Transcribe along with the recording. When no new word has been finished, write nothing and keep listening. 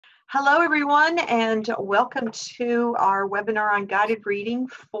Hello, everyone, and welcome to our webinar on guided reading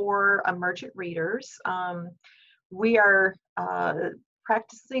for emergent readers. We are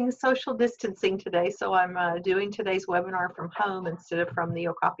practicing social distancing today, so I'm doing today's webinar from home instead of from the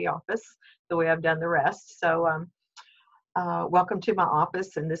Okapi office, the way I've done the rest. So welcome to my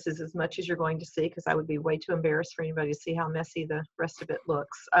office, and this is as much as you're going to see because I would be way too embarrassed for anybody to see how messy the rest of it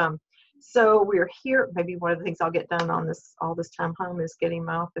looks. So we're here. Maybe one of the things I'll get done on all this time home is getting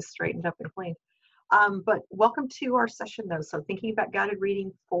my office straightened up and cleaned. But welcome to our session, though. So thinking about guided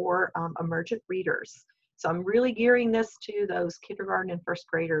reading for emergent readers. So I'm really gearing this to those kindergarten and first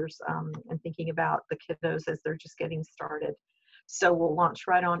graders and thinking about the kiddos as they're just getting started. So we'll launch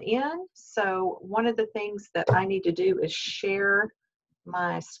right on in. So one of the things that I need to do is share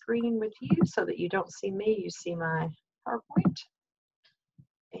my screen with you so that you don't see me, you see my PowerPoint.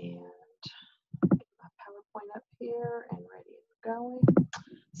 And get my PowerPoint up here and ready and going.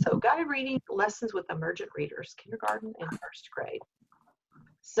 So guided reading lessons with emergent readers, kindergarten and first grade.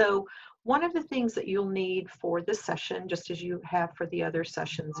 So one of the things that you'll need for this session, just as you have for the other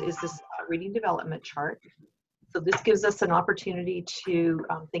sessions, is this reading development chart. So this gives us an opportunity to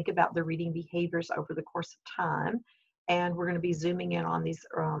think about the reading behaviors over the course of time. And we're going to be zooming in on these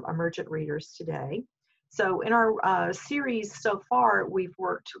emergent readers today. So in our series so far, we've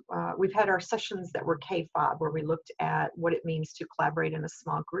had our sessions that were K-5, where we looked at what it means to collaborate in a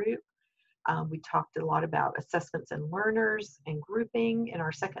small group. We talked a lot about assessments and learners and grouping in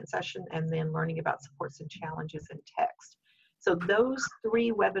our second session, and then learning about supports and challenges in text. So those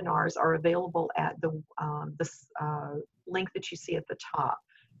 3 webinars are available at the link that you see at the top.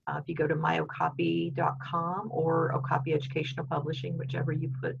 If you go to myokapi.com or Okapi Educational Publishing, whichever you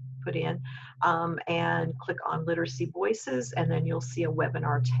put in, and click on Literacy Voices, and then you'll see a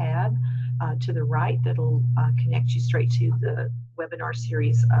webinar tab to the right that'll connect you straight to the webinar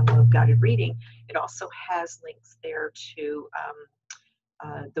series of guided reading. It also has links there to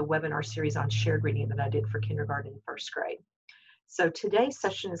the webinar series on shared reading that I did for kindergarten and first grade. So today's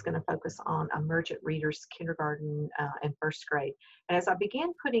session is going to focus on emergent readers, kindergarten and first grade. And as I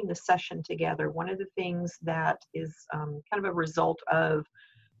began putting the session together, one of the things that is kind of a result of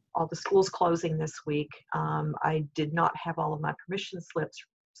all the schools closing this week, I did not have all of my permission slips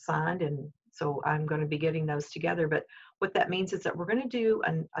signed, and so I'm going to be getting those together. But what that means is that we're going to do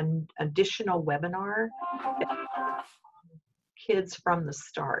an additional webinar kids from the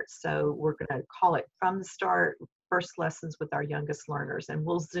start. So we're going to call it From the Start, First Lessons with Our Youngest Learners, and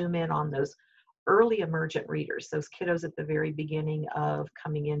we'll zoom in on those early emergent readers, those kiddos at the very beginning of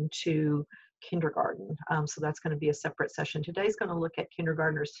coming into kindergarten. So that's going to be a separate session. Today's going to look at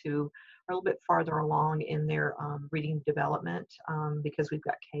kindergartners who are a little bit farther along in their reading development because we've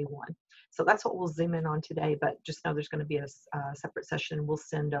got K-1. So that's what we'll zoom in on today, but just know there's going to be a separate session. We'll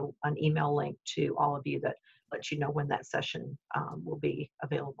send an email link to all of you that lets you know when that session will be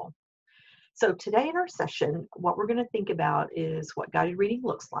available. So today in our session, what we're going to think about is what guided reading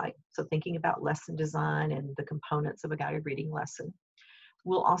looks like. So thinking about lesson design and the components of a guided reading lesson.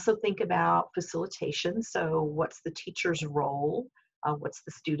 We'll also think about facilitation. So what's the teacher's role? What's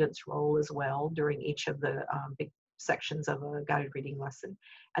the student's role as well during each of the big sections of a guided reading lesson?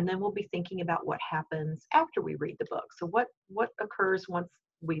 And then we'll be thinking about what happens after we read the book. So what occurs once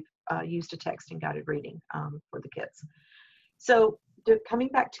we've used a text in guided reading for the kids. So coming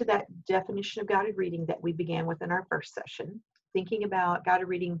back to that definition of guided reading that we began with in our first session, thinking about guided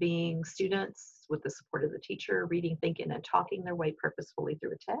reading being students with the support of the teacher, reading, thinking, and talking their way purposefully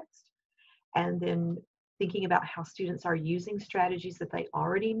through a text. And then thinking about how students are using strategies that they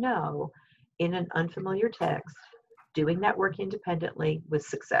already know in an unfamiliar text, doing that work independently with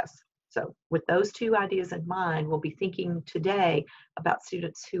success. So with those 2 ideas in mind, we'll be thinking today about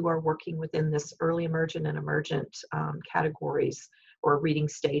students who are working within this early emergent and emergent categories or reading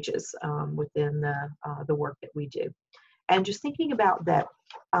stages within the work that we do. And just thinking about that,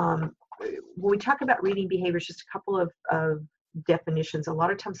 when we talk about reading behaviors, just a couple of definitions. A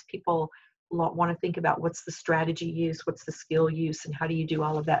lot of times people want to think about what's the strategy use, what's the skill use, and how do you do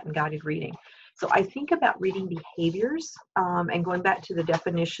all of that in guided reading. So I think about reading behaviors and going back to the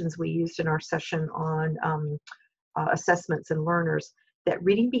definitions we used in our session on assessments and learners, that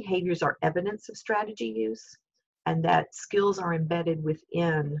reading behaviors are evidence of strategy use and that skills are embedded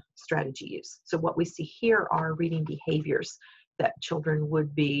within strategy use. So what we see here are reading behaviors that children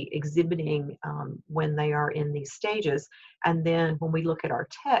would be exhibiting when they are in these stages. And then when we look at our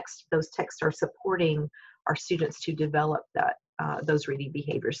text, those texts are supporting our students to develop those reading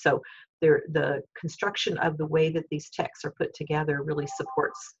behaviors. So the construction of the way that these texts are put together really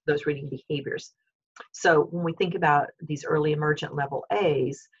supports those reading behaviors. So when we think about these early emergent level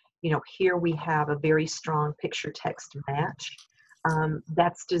A's, here we have a very strong picture text match.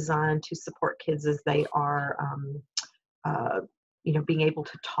 That's designed to support kids as they are, being able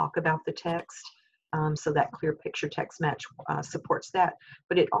to talk about the text. So that clear picture text match supports that.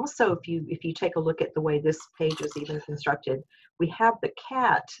 But it also, if you take a look at the way this page is even constructed, we have the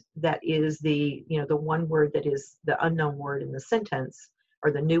cat that is the one word that is the unknown word in the sentence,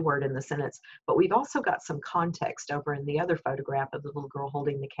 or the new word in the sentence. But we've also got some context over in the other photograph of the little girl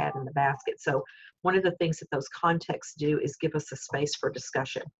holding the cat in the basket. So one of the things that those contexts do is give us a space for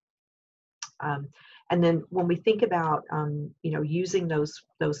discussion. And then when we think about, using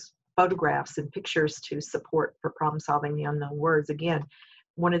those photographs and pictures to support for problem solving the unknown words, again,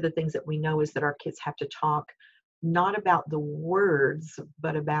 one of the things that we know is that our kids have to talk not about the words,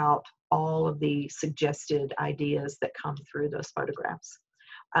 but about all of the suggested ideas that come through those photographs.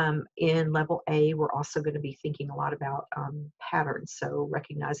 In level A, we're also going to be thinking a lot about patterns, so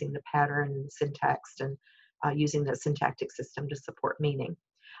recognizing the pattern and syntax, and using the syntactic system to support meaning.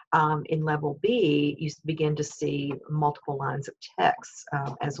 In level B, you begin to see multiple lines of text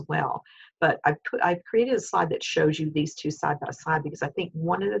as well. But I've created a slide that shows you these two side by side, because I think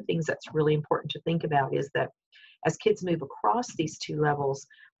one of the things that's really important to think about is that as kids move across these two levels,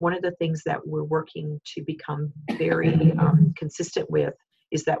 one of the things that we're working to become very consistent with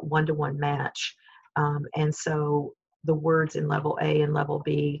is that one-to-one match. And so the words in level A and level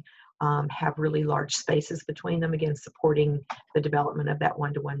B have really large spaces between them, again, supporting the development of that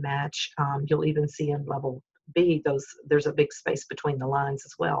one-to-one match. You'll even see in level B, there's a big space between the lines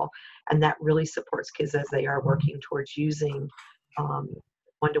as well. And that really supports kids as they are working towards using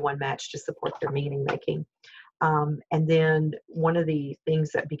one-to-one match to support their meaning making. And then one of the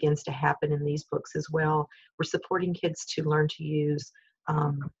things that begins to happen in these books as well, we're supporting kids to learn to use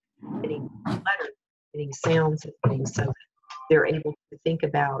any letters, any sounds and things, so they're able to think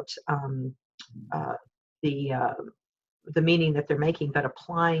about the meaning that they're making, but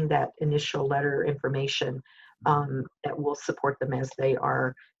applying that initial letter information that will support them as they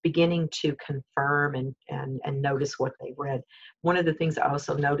are beginning to confirm and notice what they read. One of the things I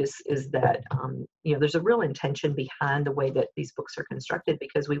also notice is that there's a real intention behind the way that these books are constructed,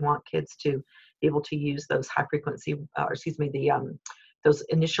 because we want kids to be able to use those high frequency, those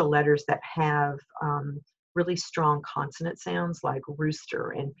initial letters that have really strong consonant sounds like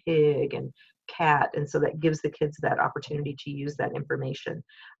rooster and pig and cat, and so that gives the kids that opportunity to use that information.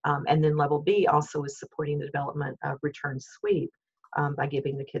 And then level B also is supporting the development of return sweep by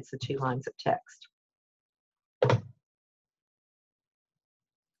giving the kids the 2 lines of text.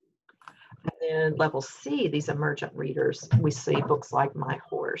 And then level C, these emergent readers, we see books like My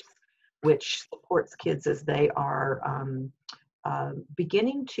Horse, which supports kids as they are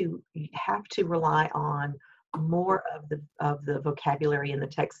beginning to have to rely on more of the vocabulary in the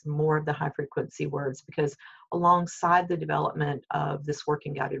text, more of the high frequency words, because alongside the development of this work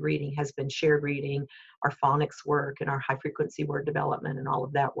in guided reading has been shared reading, our phonics work, and our high frequency word development, and all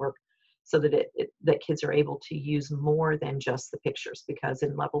of that work, so that that kids are able to use more than just the pictures. Because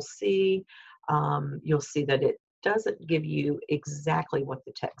in level C, you'll see that it doesn't give you exactly what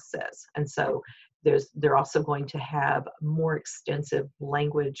the text says, and so they're also going to have more extensive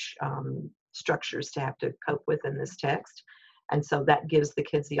language structures to have to cope with in this text. And so that gives the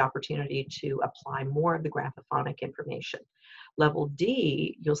kids the opportunity to apply more of the graphophonic information. Level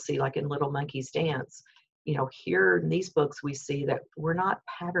D, you'll see, like in Little Monkey's Dance, here in these books, we see that we're not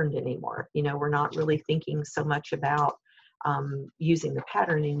patterned anymore. We're not really thinking so much about using the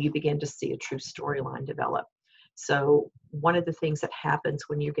pattern, and you begin to see a true storyline develop. So one of the things that happens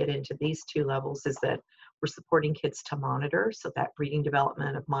when you get into these 2 levels is that we're supporting kids to monitor, so that reading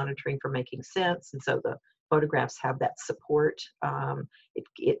development of monitoring for making sense. And so the photographs have that support.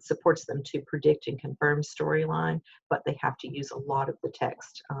 It supports them to predict and confirm storyline, but they have to use a lot of the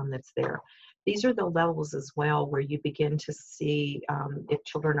text that's there. These are the levels as well where you begin to see if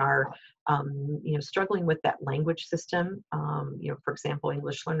children are struggling with that language system. For example,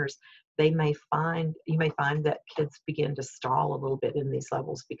 English learners, you may find that kids begin to stall a little bit in these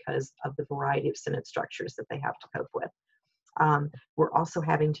levels because of the variety of sentence structures that they have to cope with. We're also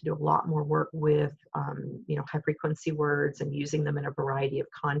having to do a lot more work with high frequency words and using them in a variety of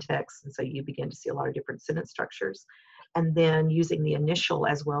contexts, and so you begin to see a lot of different sentence structures. And then using the initial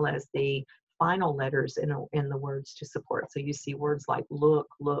as well as the final letters in the words to support. So you see words like look,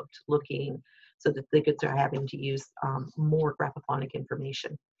 looked, looking, so that the kids are having to use more graphophonic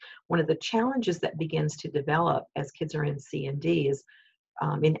information. One of the challenges that begins to develop as kids are in C and D is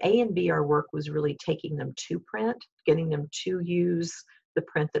in A and B, our work was really taking them to print, getting them to use the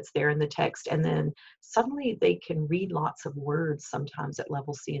print that's there in the text, and then suddenly they can read lots of words sometimes at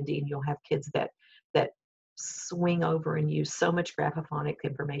level C and D, and you'll have kids that swing over and use so much graphophonic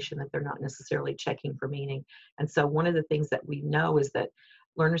information that they're not necessarily checking for meaning. And so one of the things that we know is that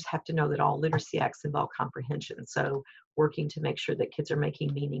learners have to know that all literacy acts involve comprehension. So working to make sure that kids are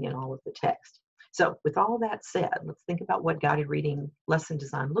making meaning in all of the text. So with all that said, let's think about what guided reading lesson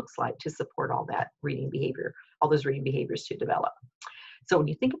design looks like to support all that reading behavior, all those reading behaviors to develop. So when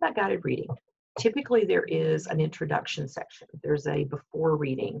you think about guided reading, typically there is an introduction section. There's a before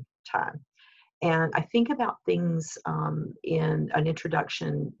reading time. And I think about things in an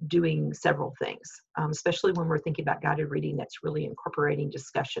introduction doing several things, especially when we're thinking about guided reading that's really incorporating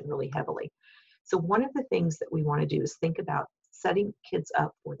discussion really heavily. So one of the things that we want to do is think about setting kids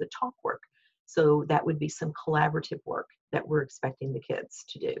up for the talk work. So that would be some collaborative work that we're expecting the kids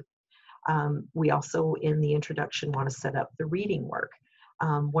to do. We also, in the introduction, want to set up the reading work.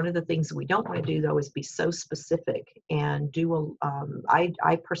 One of the things we don't want to do, though, is be so specific and do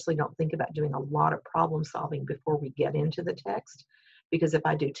I personally don't think about doing a lot of problem solving before we get into the text, because if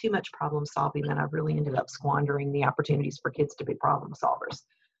I do too much problem solving, then I've really ended up squandering the opportunities for kids to be problem solvers.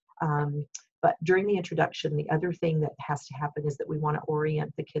 But during the introduction, the other thing that has to happen is that we want to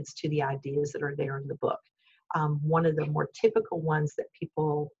orient the kids to the ideas that are there in the book. One of the more typical ones that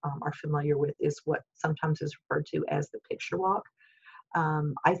people are familiar with is what sometimes is referred to as the picture walk.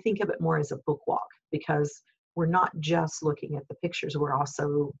 I think of it more as a book walk, because we're not just looking at the pictures, we're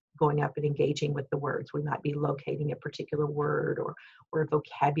also going up and engaging with the words. We might be locating a particular word or a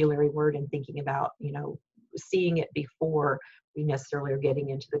vocabulary word and thinking about, seeing it before we necessarily are getting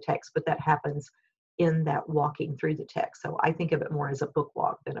into the text, but that happens in that walking through the text. So I think of it more as a book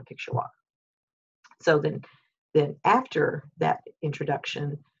walk than a picture walk. So then after that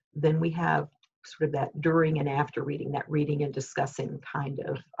introduction, then we have sort of that during and after reading, that reading and discussing kind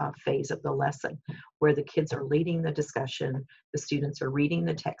of phase of the lesson, where the kids are leading the discussion, the students are reading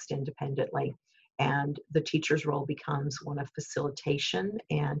the text independently, and the teacher's role becomes one of facilitation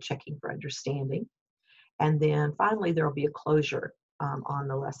and checking for understanding. And then finally, there will be a closure on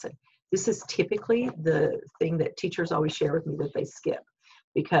the lesson. This is typically the thing that teachers always share with me that they skip,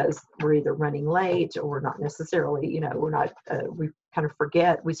 because we're either running late or not necessarily, we're not, we kind of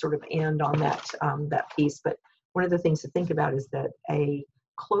forget, we sort of end on that piece. But one of the things to think about is that a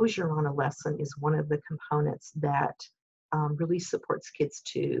closure on a lesson is one of the components that really supports kids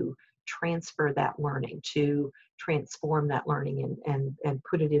to transfer that learning, to transform that learning and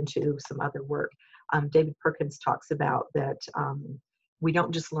put it into some other work. David Perkins talks about that we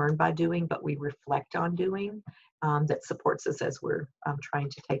don't just learn by doing, but we reflect on doing. That supports us as we're trying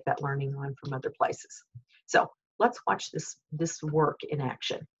to take that learning on from other places. So let's watch this work in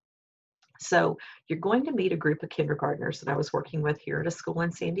action. So you're going to meet a group of kindergartners that I was working with here at a school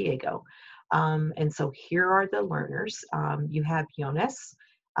in San Diego. And so here are the learners. You have Jonas,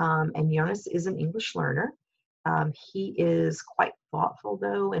 and Jonas is an English learner. He is quite thoughtful,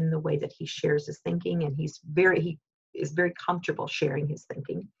 though, in the way that he shares his thinking, and he is very comfortable sharing his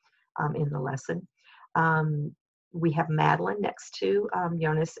thinking in the lesson. We have Madeline next to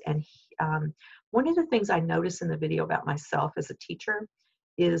Jonas, and one of the things I noticed in the video about myself as a teacher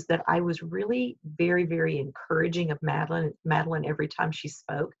is that I was really very, very encouraging of Madeline every time she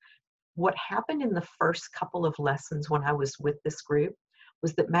spoke. What happened in the first couple of lessons when I was with this group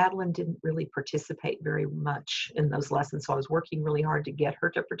was that Madeline didn't really participate very much in those lessons. So I was working really hard to get her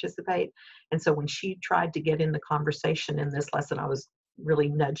to participate. And so when she tried to get in the conversation in this lesson, I was really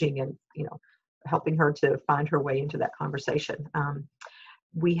nudging and, helping her to find her way into that conversation.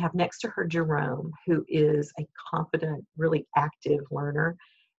 We have next to her Jerome, who is a confident, really active learner,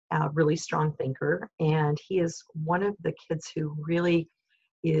 really strong thinker. And he is one of the kids who really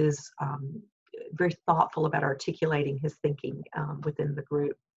is very thoughtful about articulating his thinking within the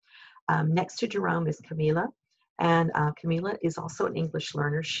group. Next to Jerome is Camila, and Camila is also an English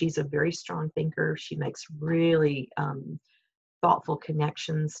learner. She's a very strong thinker. She makes really thoughtful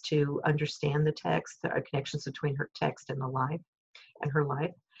connections to understand the text, connections between her text and her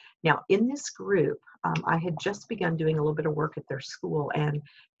life. Now, in this group, I had just begun doing a little bit of work at their school, and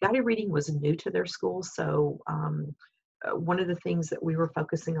guided reading was new to their school, so one of the things that we were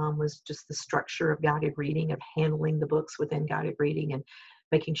focusing on was just the structure of guided reading, of handling the books within guided reading, and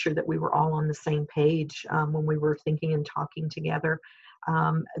making sure that we were all on the same page when we were thinking and talking together.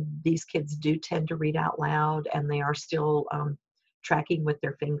 These kids do tend to read out loud, and they are still tracking with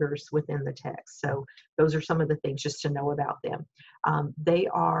their fingers within the text. So those are some of the things just to know about them. They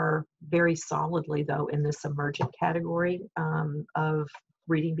are very solidly, though, in this emergent category of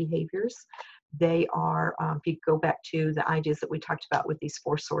reading behaviors. They are, if you go back to the ideas that we talked about with these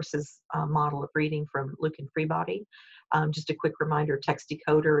 4 sources model of reading from Luke and Freebody, just a quick reminder, text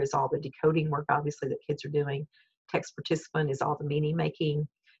decoder is all the decoding work, obviously, that kids are doing. Text participant is all the meaning making.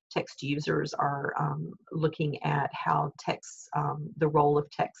 Text users are looking at how text, the role of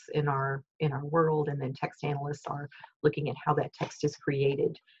text in our world, and then text analysts are looking at how that text is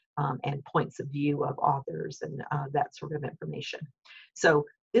created and points of view of authors and that sort of information. So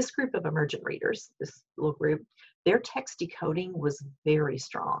this group of emergent readers, this little group, their text decoding was very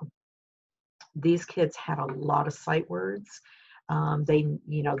strong. These kids had a lot of sight words.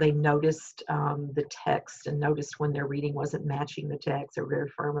 They noticed the text and noticed when their reading wasn't matching the text. They were very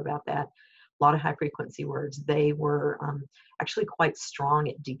firm about that. A lot of high frequency words. They were actually quite strong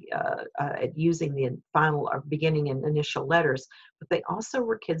at using the final or beginning and initial letters, but they also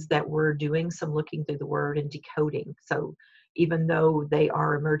were kids that were doing some looking through the word and decoding. So even though they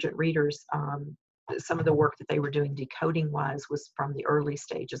are emergent readers, some of the work that they were doing decoding wise was from the early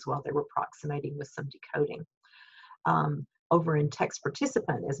stage as well. They were approximating with some decoding. Over in text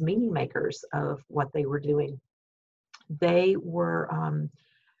participant as meaning makers of what they were doing, they were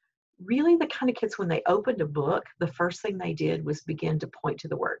really the kind of kids when they opened a book, the first thing they did was begin to point to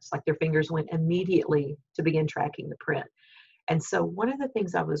the words, like their fingers went immediately to begin tracking the print. And so one of the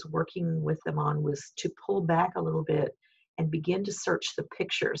things I was working with them on was to pull back a little bit and begin to search the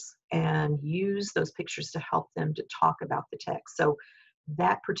pictures and use those pictures to help them to talk about the text. So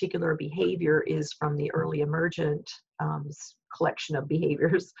that particular behavior is from the early emergent collection of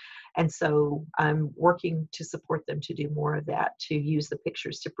behaviors. And so I'm working to support them to do more of that, to use the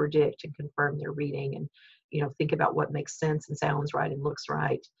pictures to predict and confirm their reading and, think about what makes sense and sounds right and looks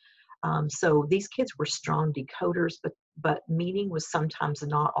right. So these kids were strong decoders, but meaning was sometimes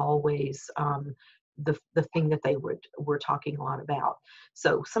not always the thing that they were talking a lot about.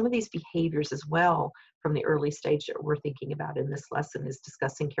 So some of these behaviors as well from the early stage that we're thinking about in this lesson is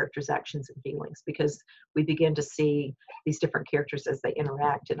discussing characters' actions and feelings, because we begin to see these different characters as they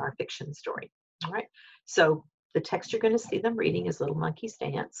interact in our fiction story. All right. So the text you're going to see them reading is Little Monkey's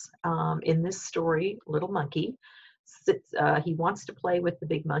Dance. In this story, Little Monkey he wants to play with the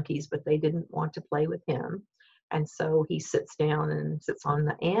big monkeys, but they didn't want to play with him. And so he sits down and sits on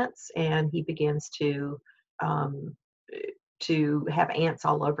the ants, and he begins to have ants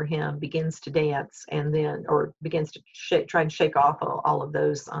all over him, begins to dance, and then, or begins to try and shake off all of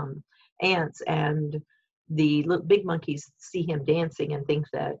those ants. And the big monkeys see him dancing and think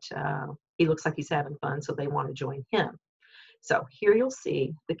that he looks like he's having fun, so they want to join him. So here you'll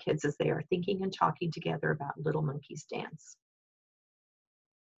see the kids as they are thinking and talking together about Little Monkey's Dance.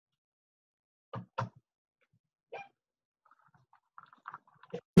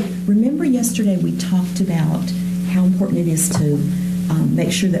 Remember yesterday we talked about how important it is to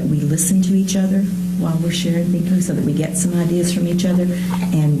make sure that we listen to each other while we're sharing thinking, so that we get some ideas from each other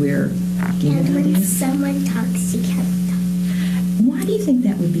and we're giving ideas. And when someone talks, you can't talk. Why do you think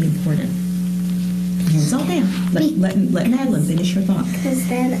that would be important? Hands all down. Let Madeline finish her thought. Because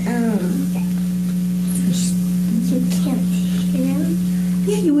then you can't hear them.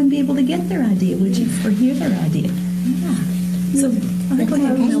 Yeah, you wouldn't be able to get their idea, would you? Or hear their idea. Yeah. So, go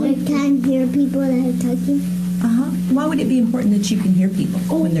ahead, Camilla. You can't hear people that are talking. Why would it be important that you can hear people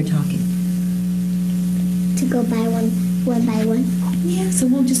when they're talking? To go by one by one. Yeah, so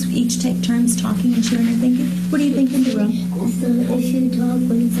we'll just each take turns talking and sharing our thinking. What are you thinking, Debra? So if you talk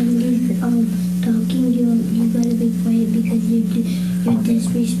when somebody's talking, you gotta be quiet because you're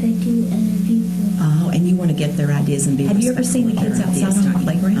disrespecting other people. Oh, and you want to get their ideas and be respectful. Have you ever seen the kids outside on the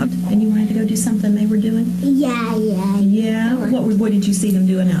playground and you wanted to go do something they were doing? Yeah. Yeah? What did you see them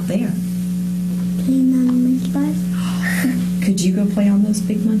doing out there? Playing on the monkey bars. Could you go play on those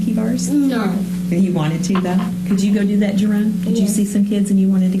big monkey bars? No. You wanted to, though? Could you go do that, Jerome? Did you see some kids and you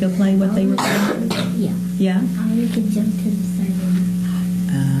wanted to go play what they were playing? Yeah. Yeah? I wanted to jump to the side.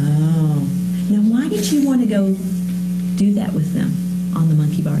 Oh. Now, why did you want to go do that with them on the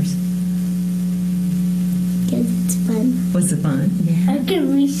monkey bars? Because it's fun. Was it fun? Yeah. I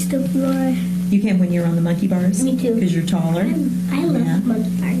can reach the floor. You can when you're on the monkey bars? Me too. Because you're taller? I love monkey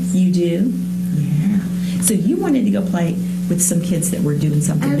bars. You do? Yeah. So you wanted to go play with some kids that were doing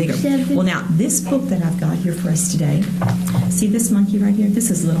something bigger. Well, now, this book that I've got here for us today, see this monkey right here? This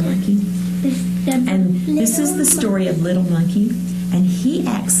is Little Monkey. And this is the story of Little Monkey. And he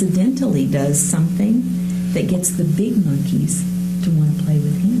accidentally does something that gets the big monkeys to want to play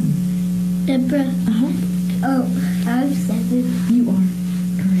with him. Debra. Oh, I'm 7. You are.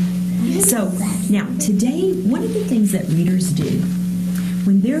 Great. So, now, today, one of the things that readers do,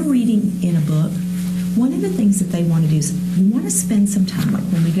 when they're reading in a book, one of the things that they want to do is you want to spend some time, like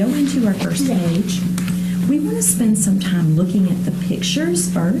when we go into our first page, we want to spend some time looking at the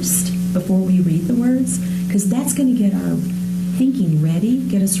pictures first before we read the words, because that's going to get our thinking ready,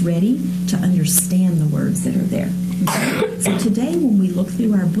 get us ready to understand the words that are there. So today when we look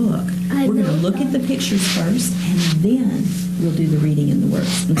through our book, we're going to look at the pictures first, and then we'll do the reading in the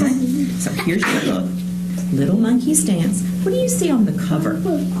words. Okay? So here's your book, Little Monkey's Dance. What do you see on the cover?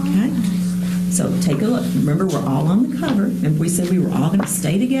 Okay? So take a look. Remember, we're all on the cover. Remember, we said we were all going to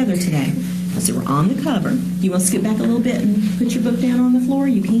stay together today. So we're on the cover. You want to skip back a little bit and put your book down on the floor?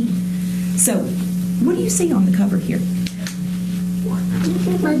 You can. So what do you see on the cover here?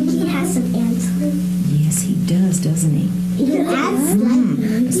 Monkey has some ants. Yes, he does, doesn't he? Do ants like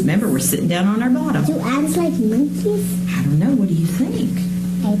monkeys? Remember, we're sitting down on our bottom. Do ants like monkeys? I don't know. What do you think?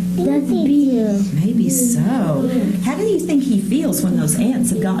 I think they do. Maybe so. How do you think he feels when those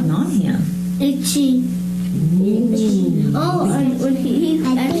ants have gotten on him? Itchy. Oh, and when he's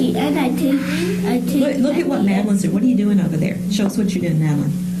actually, and I take. Look at what Madeline's doing. What are you doing over there? Show us what you're doing,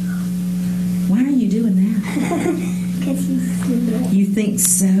 Madeline. Why are you doing that? Because he's stupid. You think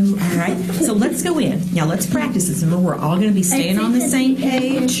so? All right. So let's go in. Now let's practice this. Remember, we're all going to be staying on the same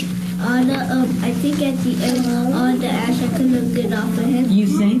page. I think at the end, on the ash, I couldn't get off of him. You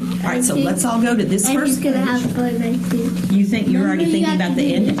think? All right, so let's all go to this And first he's going to page. have fun, I think. You think you're already thinking about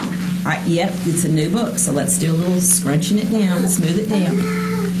the ending? ending? All right, yep, it's a new book, so let's do a little scrunching it down, smooth it down.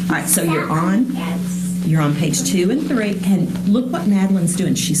 All right, so you're on page 2 and 3, and look what Madeline's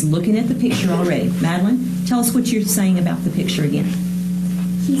doing. She's looking at the picture already. Madeline, tell us what you're saying about the picture again.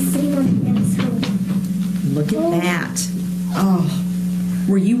 He's sitting on the asshole. Look at that. Oh,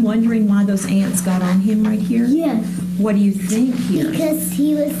 were you wondering why those ants got on him right here? Yes. What do you think here? Because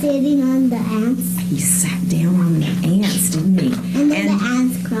he was sitting on the ants. He sat down on the ants, didn't he? And then the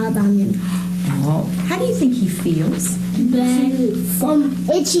ants crawled on him. Oh, how do you think he feels? Bad.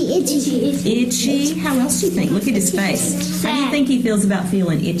 Itchy. Itchy. How else do you think? Look at his face. How do you think he feels about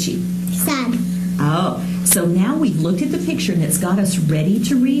feeling itchy? Sad. Oh, so now we've looked at the picture and it's got us ready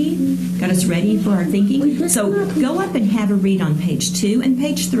to read, got us ready for our thinking. So go up and have a read on page 2 and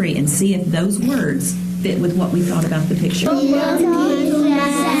page 3 and see if those words fit with what we thought about the picture. He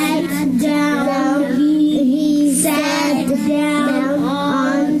sat down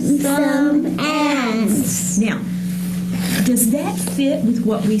on some ants. Now, does that fit with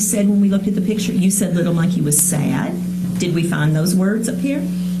what we said when we looked at the picture? You said little monkey was sad. Did we find those words up here?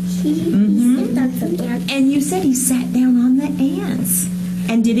 He sat on some ants. And you said he sat down on the ants.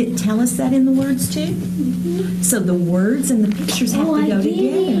 And did it tell us that in the words too? So the words and the pictures have to go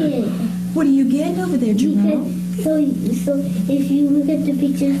together. What are you getting over there, Jerome? So if you look at the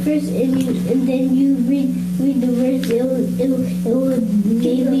pictures first and then you read the words, it will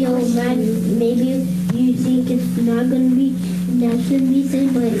maybe you think it's not going to be the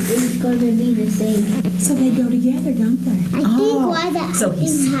same, but it's going to be the same. So they go together, don't they? I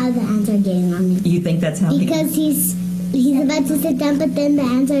think how the ants are getting on him. You think that's how Because he's about to sit down, but then the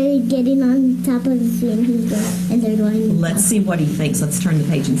ants are getting on top of his feet and they're going. Let's see what he thinks. Let's turn the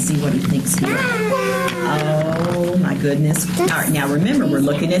page and see what he thinks here. Oh, my goodness. All right, now remember, we're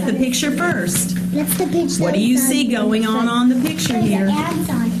looking at the picture first. That's the picture. What do you see going on the picture here? The ants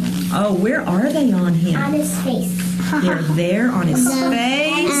on him. Oh, where are they on On him? his face. They're there on his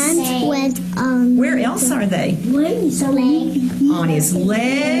face. Ants went on. Where else are they? His leg. On his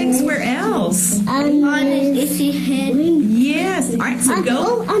legs. Where else? On his Itchy head. Yes. All right, so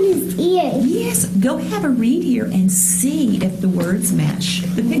go. on his ear. Yes, go have a read here and see if the words match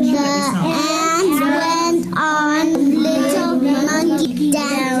the picture that we saw. Ants went on. Little monkey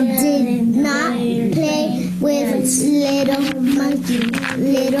down. Did not play with little monkey.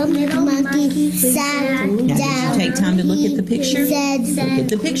 Little monkey sat Now, did you down. take time to look at the picture? Said Look at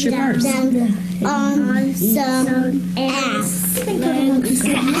the picture first. down on some ants. Because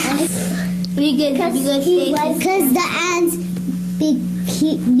the ants,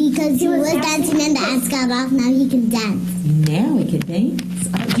 because he was dancing and the ants got off, now he can dance. Now he could dance.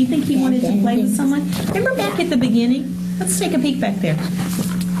 Oh, do you think he wanted to play with someone? Remember back at the beginning? Let's take a peek back there.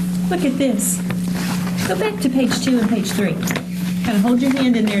 Look at this. Go back to page 2 and page 3. Kind of hold your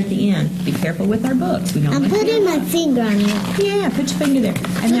hand in there at the end. Be careful with our books. We don't I'm want putting my finger on it. Yeah, put your finger there.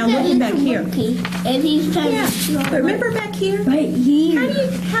 And now looking back here. And he's trying Yeah, but remember back here? right here.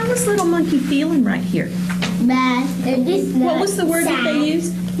 How was little monkey feeling right here? Bad. And this What was the word that they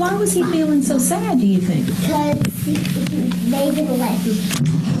used? Why was he feeling so sad, do you think? Because they didn't let me.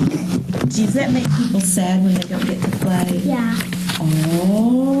 Does that make people sad when they don't get to play? Yeah.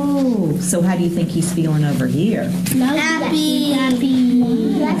 Oh, so how do you think he's feeling over here? Happy. Happy.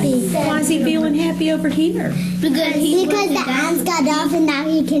 Why is he feeling happy? Okapi over here? Because the ants got off and now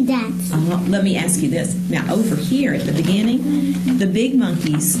he can dance. Let me ask you this. Now, over here at the beginning, the big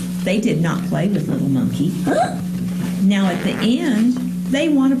monkeys, they did not play with little monkey. Now, at the end, they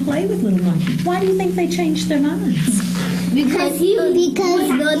want to play with little monkey. Why do you think they changed their minds? Because he was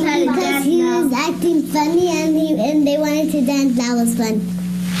acting funny and they wanted to dance. That was fun.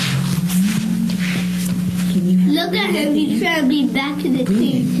 Can you have Look at him. He's trying to be back in the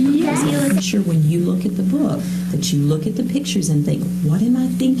thing. Yes, I'm sure when you look at the book that you look at the pictures and think, what am I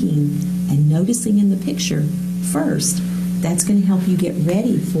thinking? And noticing in the picture first, that's going to help you get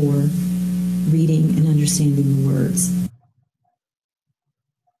ready for reading and understanding the words.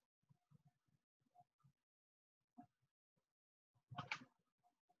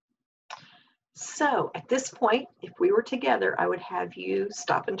 So at this point, if we were together, I would have you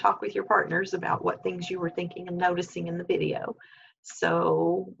stop and talk with your partners about what things you were thinking and noticing in the video.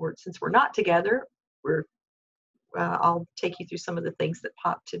 So since we're not together, I'll take you through some of the things that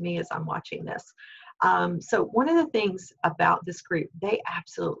popped to me as I'm watching this. So one of the things about this group, they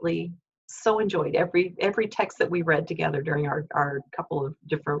absolutely so enjoyed every text that we read together during our couple of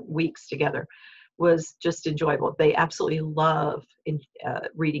different weeks together. Was just enjoyable. They absolutely love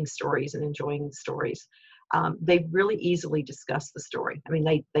reading stories and enjoying stories. They really easily discuss the story. I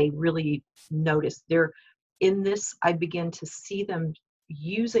mean, they really notice. They're in this. I begin to see them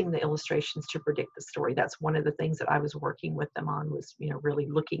using the illustrations to predict the story. That's one of the things that I was working with them on, was really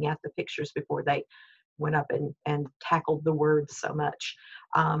looking at the pictures before they went up and tackled the words so much.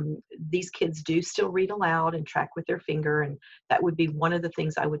 These kids do still read aloud and track with their finger, and that would be one of the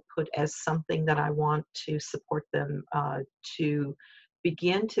things I would put as something that I want to support them to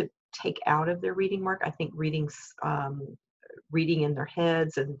begin to take out of their reading work. I think reading in their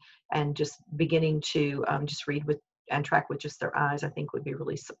heads and just beginning to just read with and track with just their eyes, I think would be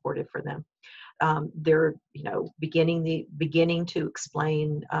really supportive for them. They're beginning to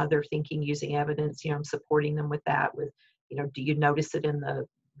explain their thinking using evidence. I'm supporting them with that. With do you notice it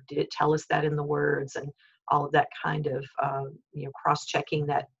did it tell us that in the words, and all of that kind of cross-checking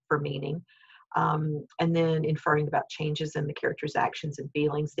that for meaning, and then inferring about changes in the character's actions and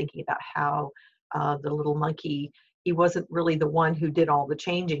feelings, thinking about how the little monkey, he wasn't really the one who did all the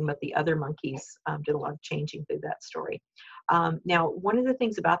changing, but the other monkeys did a lot of changing through that story. Now, one of the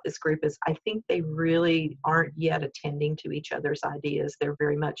things about this group is I think they really aren't yet attending to each other's ideas. They're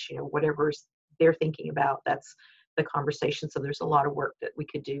very much, whatever they're thinking about, that's the conversation. So there's a lot of work that we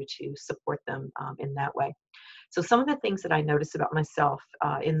could do to support them in that way. So some of the things that I noticed about myself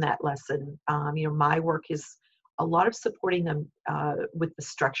in that lesson, my work is a lot of supporting them with the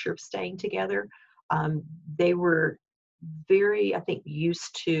structure of staying together. They were very, I think,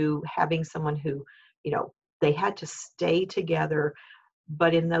 used to having someone who, they had to stay together,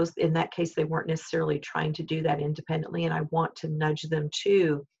 but in that case, they weren't necessarily trying to do that independently. And I want to nudge them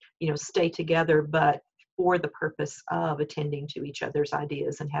to, stay together, but for the purpose of attending to each other's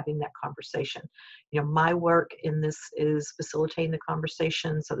ideas and having that conversation. My work in this is facilitating the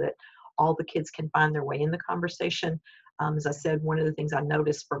conversation so that all the kids can find their way in the conversation. As I said, one of the things I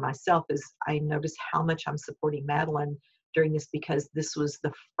noticed for myself is I noticed how much I'm supporting Madeline during this, because this was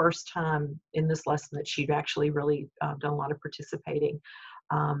the first time in this lesson that she'd actually really done a lot of participating.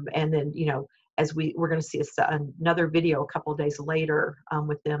 And then, as we're going to see another video a couple of days later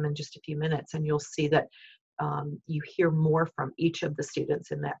with them in just a few minutes, and you'll see that you hear more from each of the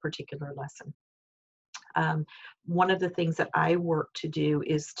students in that particular lesson. One of the things that I work to do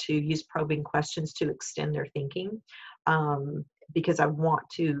is to use probing questions to extend their thinking, because I want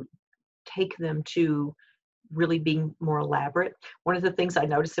to take them to really being more elaborate. One of the things I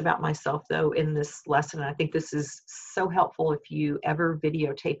noticed about myself, though, in this lesson, and I think this is so helpful if you ever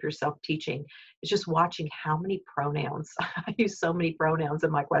videotape yourself teaching, is just watching how many pronouns. I use so many pronouns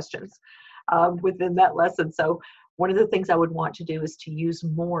in my questions within that lesson. So one of the things I would want to do is to use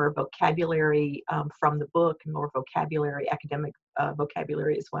more vocabulary from the book, and more vocabulary, academic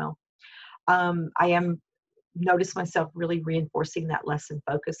vocabulary as well. I notice myself really reinforcing that lesson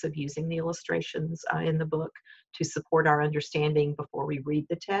focus of using the illustrations in the book to support our understanding before we read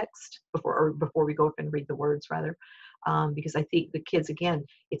the text, before we go up and read the words rather, because I think the kids, again,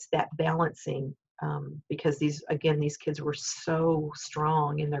 it's that balancing, because these kids were so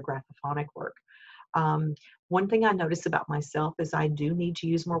strong in their graphophonic work. One thing I notice about myself is I do need to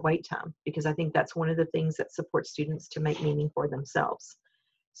use more wait time, because I think that's one of the things that supports students to make meaning for themselves.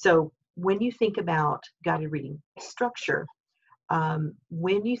 So when you think about guided reading structure,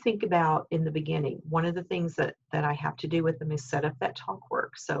 when you think about in the beginning, one of the things that I have to do with them is set up that talk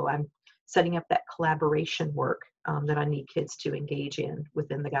work. So I'm setting up that collaboration work that I need kids to engage in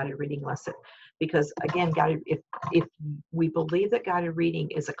within the guided reading lesson. Because again, if we believe that guided reading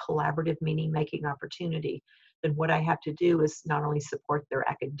is a collaborative meaning-making opportunity, then what I have to do is not only support their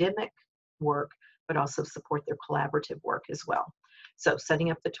academic work, but also support their collaborative work as well. So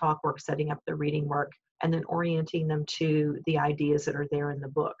setting up the talk work, setting up the reading work, and then orienting them to the ideas that are there in the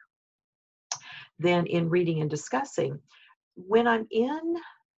book. Then in reading and discussing, when I'm in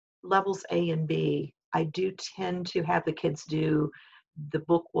levels A and B, I do tend to have the kids do the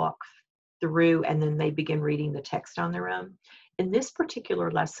book walk through, and then they begin reading the text on their own. In this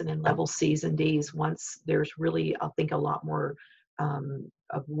particular lesson in level C's and D's, once there's really, I think, a lot more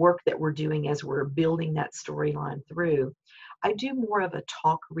of work that we're doing as we're building that storyline through, I do more of a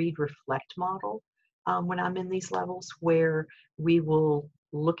talk, read, reflect model when I'm in these levels, where we will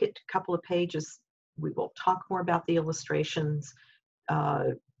look at a couple of pages, we will talk more about the illustrations,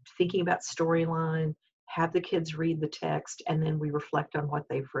 thinking about storyline, have the kids read the text, and then we reflect on what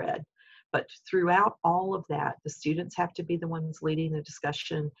they've read. But throughout all of that, the students have to be the ones leading the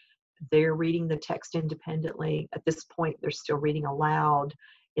discussion. They're reading the text independently. At this point, they're still reading aloud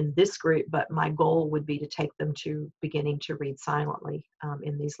in this group, but my goal would be to take them to beginning to read silently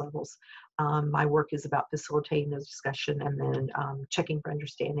in these levels. My work is about facilitating the discussion and then checking for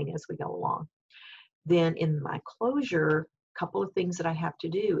understanding as we go along. Then in my closure, a couple of things that I have to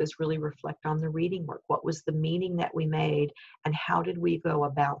do is really reflect on the reading work. What was the meaning that we made, and how did we go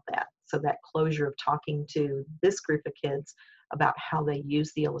about that? So that closure of talking to this group of kids about how they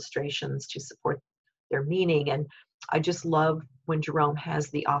use the illustrations to support their meaning. And I just love when Jerome has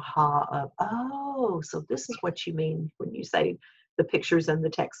the aha of, oh, so this is what you mean when you say the pictures and the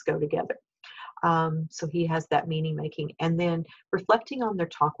text go together. So he has that meaning making, and then reflecting on their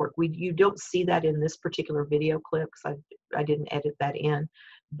talk work. You don't see that in this particular video clip because I didn't edit that in,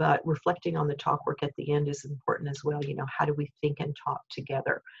 but reflecting on the talk work at the end is important as well. You know, how do we think and talk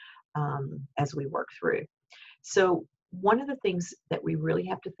together as we work through? So one of the things that we really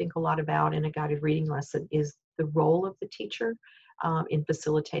have to think a lot about in a guided reading lesson is the role of the teacher in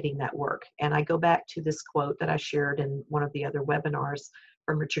facilitating that work. And I go back to this quote that I shared in one of the other webinars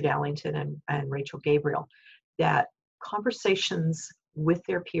from Richard Allington and Rachel Gabriel, that conversations with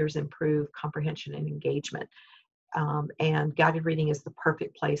their peers improve comprehension and engagement. And guided reading is the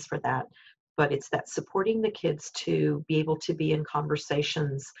perfect place for that. But it's that supporting the kids to be able to be in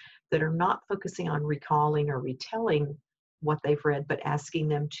conversations that are not focusing on recalling or retelling what they've read, but asking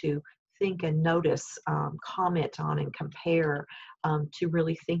them to think and notice, comment on and compare, to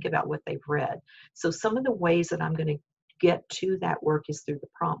really think about what they've read. So some of the ways that I'm going to get to that work is through the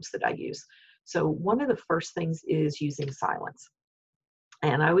prompts that I use. So one of the first things is using silence.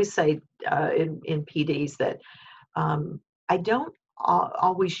 And I always say in PDs that I don't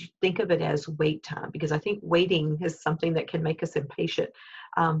always think of it as wait time, because I think waiting is something that can make us impatient.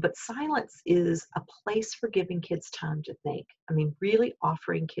 But silence is a place for giving kids time to think. I mean, really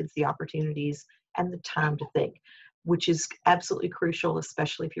offering kids the opportunities and the time to think, which is absolutely crucial,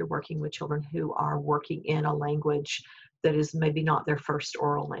 especially if you're working with children who are working in a language that is maybe not their first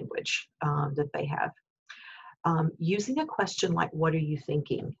oral language that they have. Using a question like, what are you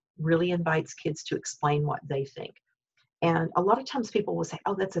thinking, really invites kids to explain what they think. And a lot of times people will say,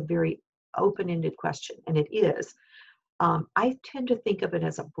 oh, that's a very open-ended question, and it is. I tend to think of it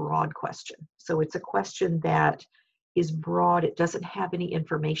as a broad question. So it's a question that is broad. It doesn't have any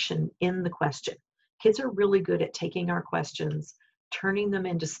information in the question. Kids are really good at taking our questions, turning them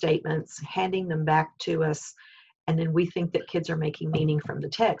into statements, handing them back to us, and then we think that kids are making meaning from the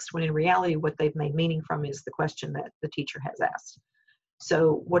text, when in reality what they've made meaning from is the question that the teacher has asked.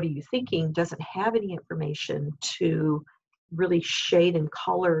 So what are you thinking doesn't have any information to really shade and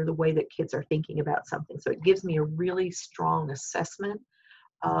color the way that kids are thinking about something. So it gives me a really strong assessment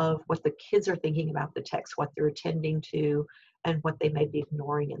of what the kids are thinking about the text, what they're attending to, and what they may be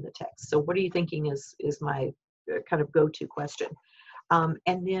ignoring in the text. So what are you thinking is my kind of go-to question. And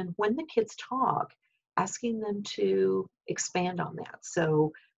then when the kids talk, asking them to expand on that.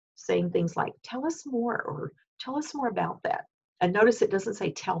 So saying things like, tell us more, or tell us more about that. And notice it doesn't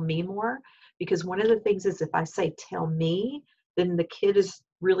say tell me more, because one of the things is if I say tell me, then the kid is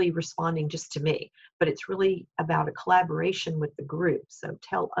really responding just to me. But it's really about a collaboration with the group. So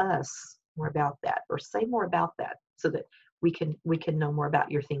tell us more about that, or say more about that, so that we can know more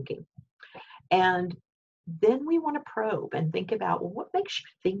about your thinking. And then we want to probe and think about, well, what makes you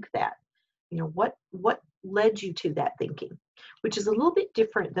think that? You know, what led you to that thinking? Which is a little bit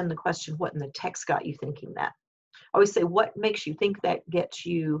different than the question, what in the text got you thinking that? I always say, what makes you think that gets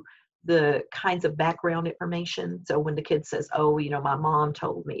you the kinds of background information. So when the kid says, oh, my mom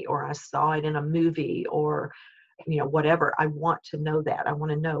told me, or I saw it in a movie, or, whatever, I want to know that. I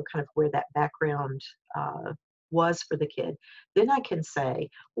want to know kind of where that background was for the kid. Then I can say,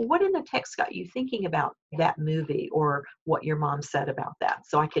 well, what in the text got you thinking about that movie, or what your mom said about that?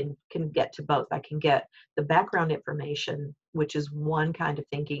 So I can get to both. I can get the background information, which is one kind of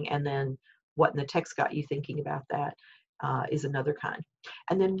thinking, and then what in the text got you thinking about that is another kind.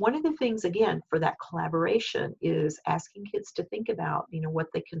 And then one of the things, again, for that collaboration is asking kids to think about, what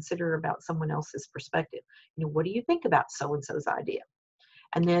they consider about someone else's perspective. What do you think about so-and-so's idea?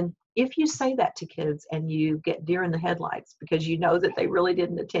 And then if you say that to kids and you get deer in the headlights because you know that they really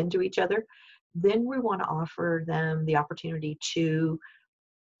didn't attend to each other, then we want to offer them the opportunity to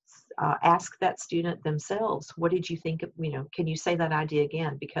ask that student themselves, what did you think of, can you say that idea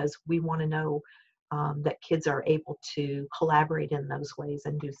again? Because we want to know that kids are able to collaborate in those ways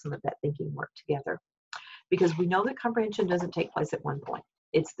and do some of that thinking work together. Because we know that comprehension doesn't take place at one point.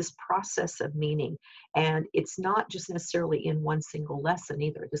 It's this process of meaning, and it's not just necessarily in one single lesson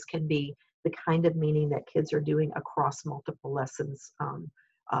either. This can be the kind of meaning that kids are doing across multiple lessons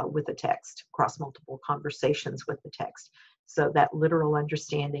with the text, across multiple conversations with the text. So that literal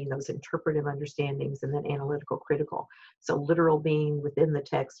understanding, those interpretive understandings, and then analytical critical. So literal being within the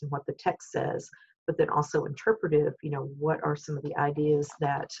text and what the text says, but then also interpretive, what are some of the ideas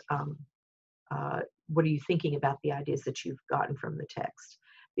that, what are you thinking about the ideas that you've gotten from the text?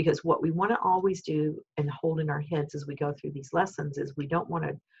 Because what we want to always do and hold in our heads as we go through these lessons is we don't want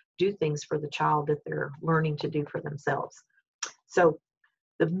to do things for the child that they're learning to do for themselves. So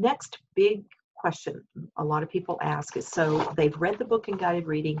the next big question a lot of people ask is, so they've read the book in guided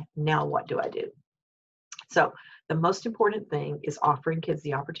reading, now what do I do? So the most important thing is offering kids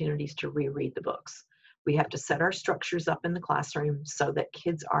the opportunities to reread the books. We have to set our structures up in the classroom so that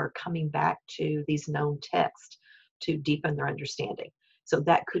kids are coming back to these known texts to deepen their understanding. So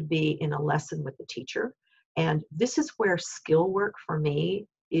that could be in a lesson with the teacher. And this is where skill work for me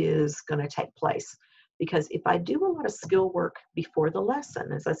is going to take place. Because if I do a lot of skill work before the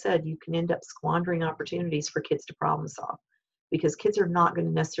lesson, as I said, you can end up squandering opportunities for kids to problem solve. Because kids are not going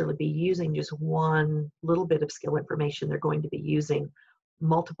to necessarily be using just one little bit of skill information. They're going to be using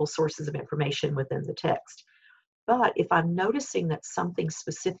multiple sources of information within the text. But if I'm noticing that something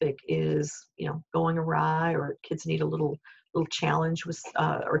specific is, going awry, or kids need a little challenge with,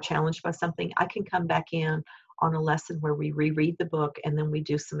 or challenged by something, I can come back in on a lesson where we reread the book and then we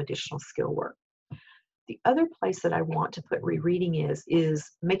do some additional skill work. The other place that I want to put rereading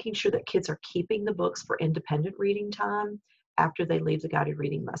is making sure that kids are keeping the books for independent reading time after they leave the guided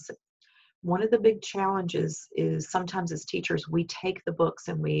reading lesson. One of the big challenges is sometimes as teachers, we take the books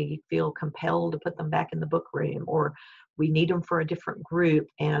and we feel compelled to put them back in the book room, or we need them for a different group.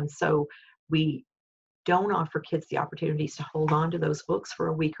 And so we don't offer kids the opportunities to hold on to those books for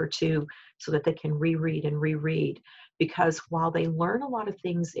a week or two so that they can reread and reread. Because while they learn a lot of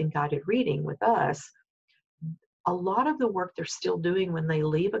things in guided reading with us, a lot of the work they're still doing when they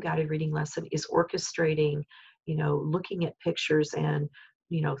leave a guided reading lesson is orchestrating, looking at pictures and,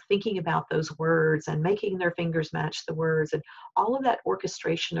 thinking about those words and making their fingers match the words, and all of that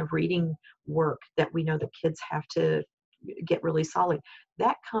orchestration of reading work that we know that kids have to get really solid.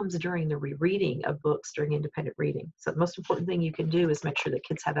 That comes during the rereading of books during independent reading. So the most important thing you can do is make sure that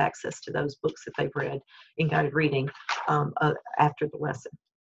kids have access to those books that they've read in guided reading after the lesson.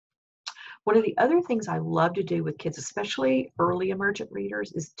 One of the other things I love to do with kids, especially early emergent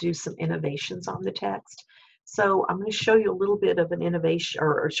readers, is do some innovations on the text. So I'm going to show you a little bit of an innovation,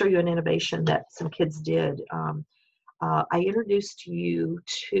 or show you an innovation that some kids did. I introduced you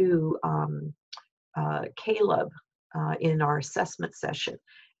to Caleb in our assessment session.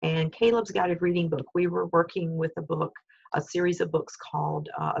 And Caleb's guided reading book, we were working with a series of books called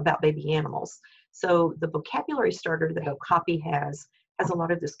About Baby Animals. So the vocabulary starter that Okapi has a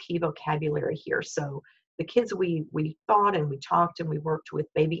lot of this key vocabulary here. So the kids, we thought and we talked and we worked with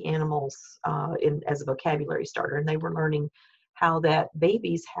baby animals as a vocabulary starter, and they were learning how that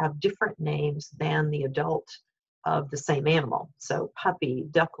babies have different names than the adult of the same animal. So puppy,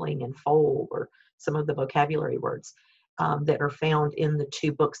 duckling, and foal are some of the vocabulary words that are found in the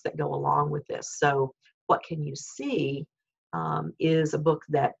two books that go along with this. So What Can You See is a book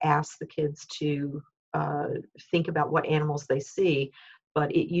that asks the kids to think about what animals they see, but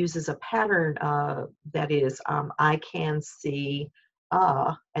it uses a pattern that is I can see,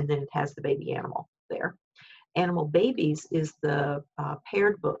 and then it has the baby animal there. Animal Babies is the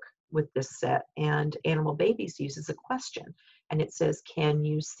paired book with this set, and Animal Babies uses a question, and it says, can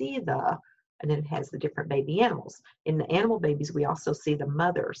you see the, and then it has the different baby animals. In the animal babies, we also see the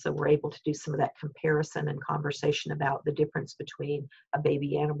mother, so we're able to do some of that comparison and conversation about the difference between a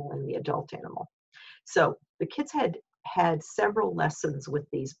baby animal and the adult animal. So the kids had several lessons with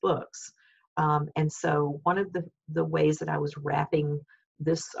these books. And so one of the ways that I was wrapping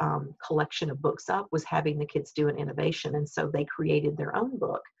this collection of books up was having the kids do an innovation. And so they created their own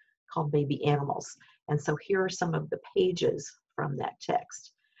book called Baby Animals. And so here are some of the pages from that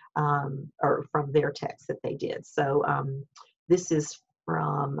text, or from their text that they did. So this is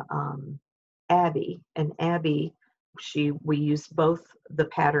from Abby. And Abby, we used both the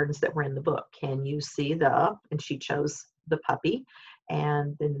patterns that were in the book. Can you see the, and she chose the puppy.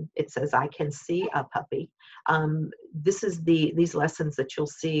 And then it says, I can see a puppy. This is these lessons that you'll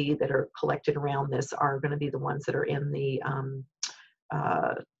see that are collected around this are going to be the ones that are in the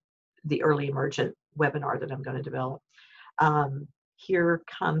early Emergent webinar that I'm going to develop. Here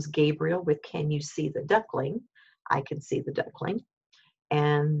comes Gabriel with, can you see the duckling? I can see the duckling.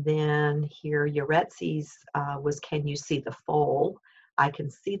 And then here Yaretzi's was, can you see the foal? I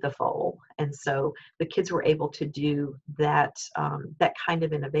can see the foal. And so the kids were able to do that, that kind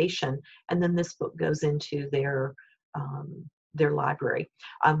of innovation. And then this book goes into their library.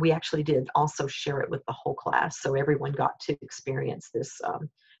 We actually did also share it with the whole class, so everyone got to experience this,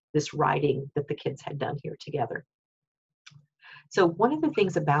 this writing that the kids had done here together. So one of the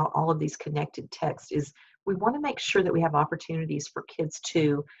things about all of these connected texts is we want to make sure that we have opportunities for kids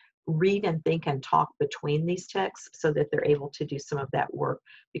to read and think and talk between these texts so that they're able to do some of that work.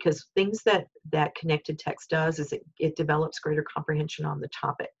 Because things that connected text does is it develops greater comprehension on the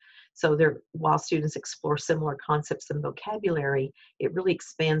topic. So while students explore similar concepts and vocabulary, it really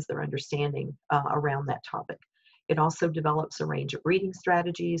expands their understanding around that topic. It also develops a range of reading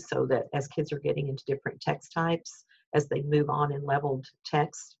strategies so that as kids are getting into different text types, as they move on in leveled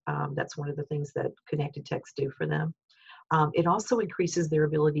text, that's one of the things that connected texts do for them. It also increases their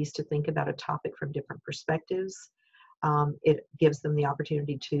abilities to think about a topic from different perspectives. It gives them the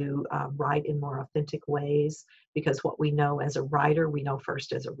opportunity to write in more authentic ways, because what we know as a writer, we know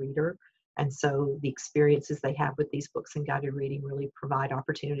first as a reader. And so the experiences they have with these books and guided reading really provide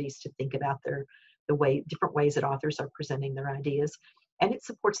opportunities to think about different ways that authors are presenting their ideas. And it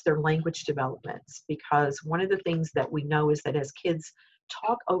supports their language developments, because one of the things that we know is that as kids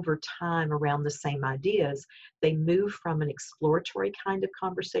talk over time around the same ideas, they move from an exploratory kind of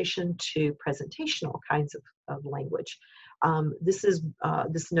conversation to presentational kinds of language.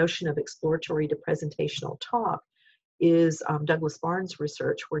 This notion of exploratory to presentational talk is Douglas Barnes'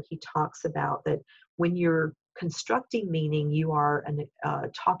 research, where he talks about that when you're constructing meaning, you are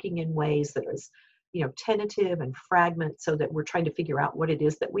talking in ways that is, tentative and fragment, so that we're trying to figure out what it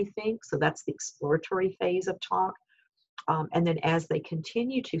is that we think. So that's the exploratory phase of talk. And then as they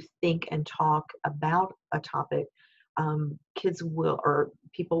continue to think and talk about a topic,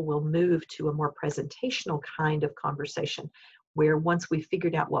 people will move to a more presentational kind of conversation, where once we've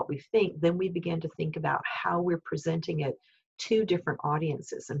figured out what we think, then we begin to think about how we're presenting it to different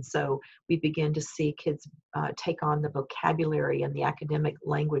audiences. And so we begin to see kids take on the vocabulary and the academic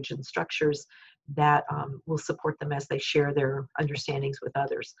language and structures that will support them as they share their understandings with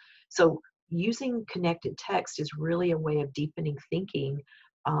others. So using connected text is really a way of deepening thinking,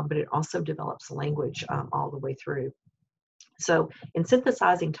 but it also develops language all the way through. So in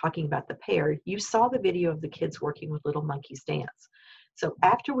synthesizing, talking about the pair, you saw the video of the kids working with Little Monkeys Dance. So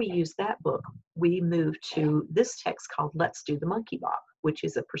after we used that book, we moved to this text called Let's Do the Monkey Bop, which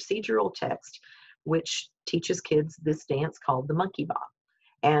is a procedural text which teaches kids this dance called the Monkey Bop.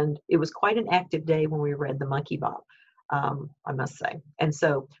 And it was quite an active day when we read the Monkey Bop, I must say. And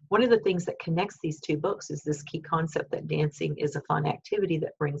so one of the things that connects these two books is this key concept that dancing is a fun activity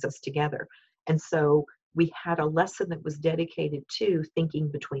that brings us together. And so we had a lesson that was dedicated to thinking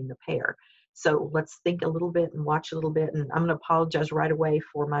between the pair. So let's think a little bit and watch a little bit. And I'm going to apologize right away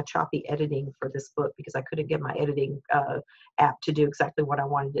for my choppy editing for this book, because I couldn't get my editing app to do exactly what I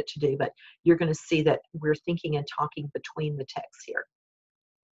wanted it to do. But you're going to see that we're thinking and talking between the texts here.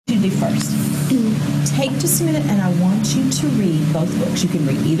 You do first. Take just a minute, and I want you to read both books. You can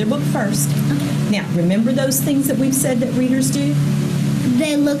read either book first. Now, remember those things that we've said that readers do?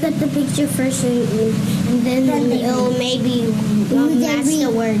 They look at the picture first, and then they'll maybe match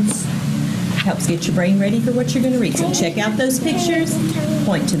the words. Helps get your brain ready for what you're going to read. So check out those pictures,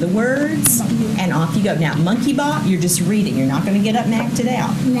 point to the words, and off you go. Now, Monkey Bop, you're just reading. You're not going to get up and act it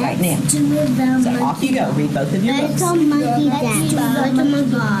out right now. So off you go. Read both of your books. Let's do Monkey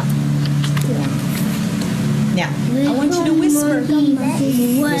Bop. Now, I want you to whisper.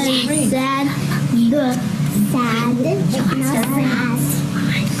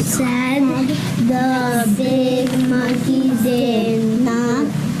 Sad The big monkey did not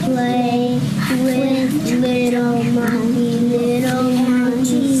play with little monkey. Little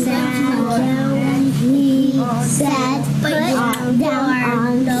monkey sat down. He sat down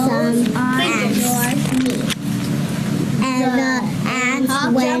on some ants. And the ants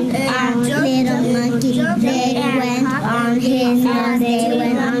went on little monkey. They went on his nose. They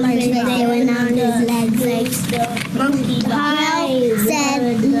went on his face. They went on his legs. Monkey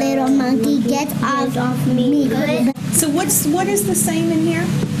said, little monkey, get off me. So what is the same in here?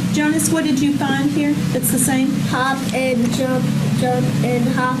 Jonas, what did you find here that's the same? Hop and jump, jump and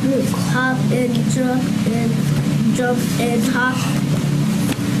hop, hop and jump and hop.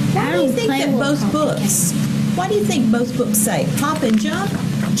 Why do you think that both books? Why do you think both books say hop and jump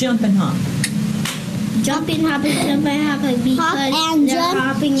and hop? Jump and hop and jump and hop because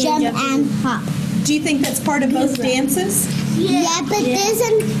hop and jump and hop. Do you think that's part of both dances? Yeah, but this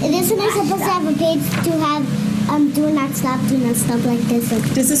one is supposed to have a page to have do not stop like this.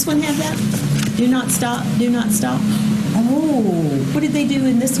 Does this one have that? Do not stop, do not stop. Oh, what did they do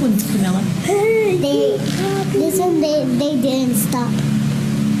in this one, Camilla? They didn't stop.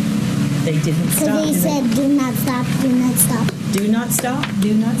 They didn't stop. So they said do not stop, do not stop. Do not stop,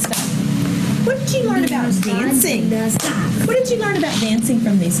 do not stop. What did you learn about dancing? What did you learn about dancing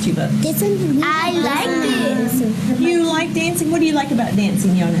from these two books? I like it. You like dancing? What do you like about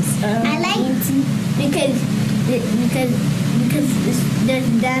dancing, Jonas? I like because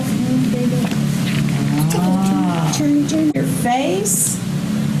that's Turn your face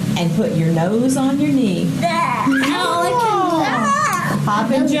and put your nose on your knee.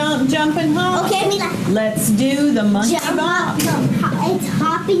 Hop and jump, jump and hop. Okay, Mila. Let's do the monkey bop. It's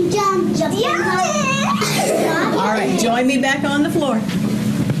hop and jump, jump and hop. All right, join me back on the floor.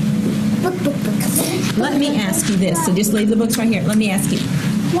 Let me ask you this. So just leave the books right here. Let me ask you,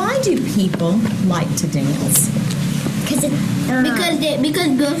 why do people like to dance? Because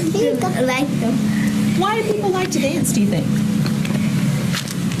girls like them. Why do people like to dance, do you think?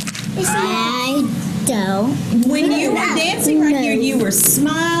 I don't. When you were dancing right here, you were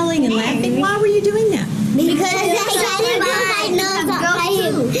smiling and laughing. Why were you doing that? Because I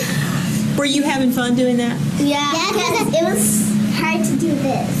know. Were you having fun doing that? Yeah, because it was hard to do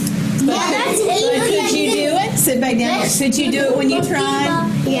this. But could you do it? Sit back down. Could you do it when you tried?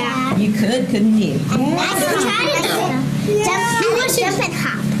 Yeah. You could, couldn't you? I tried it. Jump and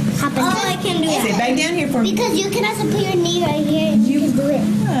hop. Hop and jump. I can do it. Sit back down here for me. Because you can also put your knee right here and you can do it.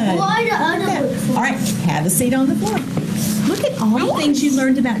 All right, have a seat on the floor. Look at all the things you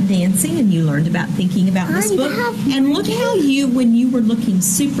learned about dancing and you learned about thinking about this book. And look how you, when you were looking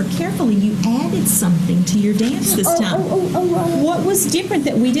super carefully, you added something to your dance this time. What was different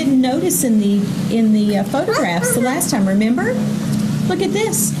that we didn't notice in the photographs the last time, remember? Look at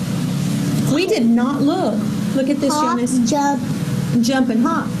this. We did not look. Look at this, Jonas. Jump and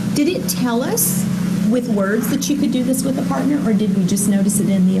hop. Did it tell us with words that you could do this with a partner, or did we just notice it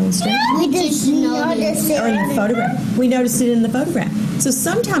in the illustration? We just noticed it. Or in the photograph. We noticed it in the photograph. So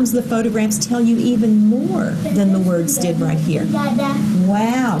sometimes the photographs tell you even more than the words did right here.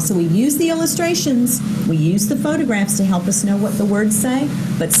 Wow. So we use the illustrations, we use the photographs to help us know what the words say,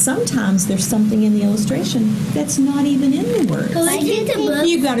 but sometimes there's something in the illustration that's not even in the words.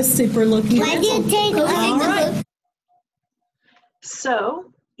 You got a super looking pencil. All right.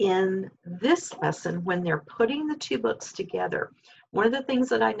 So in this lesson, when they're putting the two books together, one of the things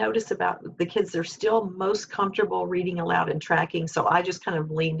that I notice about the kids, they're still most comfortable reading aloud and tracking. So I just kind of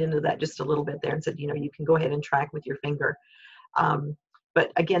leaned into that just a little bit there and said, you can go ahead and track with your finger.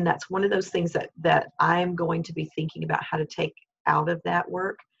 But again, that's one of those things that I'm going to be thinking about how to take out of that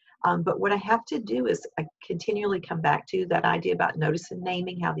work. But what I have to do is I continually come back to that idea about noticing,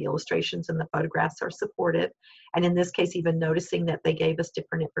 naming how the illustrations and the photographs are supportive. And in this case, even noticing that they gave us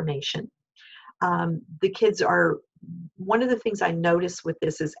different information. The kids are, one of the things I noticed with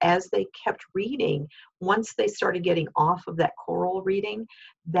this is as they kept reading, once they started getting off of that choral reading,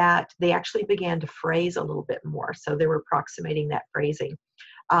 that they actually began to phrase a little bit more. So they were approximating that phrasing.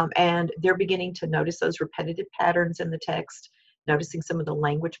 And they're beginning to notice those repetitive patterns in the text, noticing some of the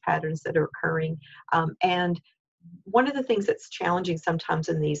language patterns that are occurring. And one of the things that's challenging sometimes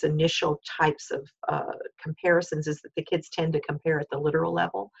in these initial types of comparisons is that the kids tend to compare at the literal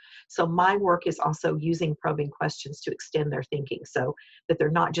level. So my work is also using probing questions to extend their thinking so that they're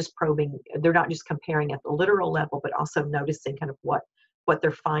not just probing, they're not just comparing at the literal level, but also noticing kind of what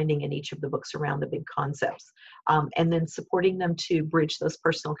they're finding in each of the books around the big concepts. And then supporting them to bridge those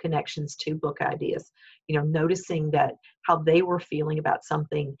personal connections to book ideas. Noticing that how they were feeling about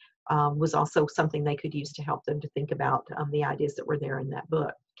something was also something they could use to help them to think about the ideas that were there in that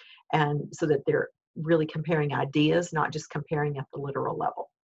book. and so that they're really comparing ideas, not just comparing at the literal level.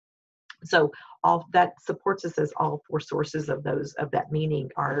 So all that supports us as all 4 sources of that meaning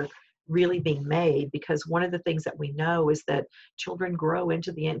are really being made, because one of the things that we know is that children grow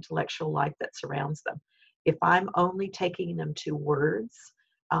into the intellectual life that surrounds them. If I'm only taking them to words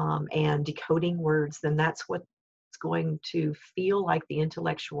and decoding words, then that's what's going to feel like the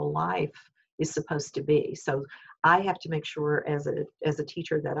intellectual life is supposed to be. So I have to make sure as a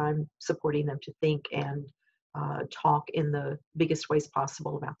teacher that I'm supporting them to think and talk in the biggest ways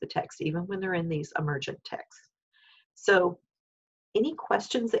possible about the text, even when they're in these emergent texts. So any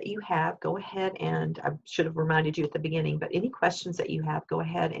questions that you have, go ahead, and I should have reminded you at the beginning, but any questions that you have, go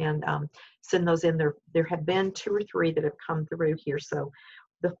ahead and send those in. There have been 2 or 3 that have come through here. So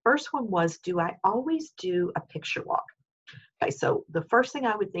the first one was, do I always do a picture walk? Okay, so the first thing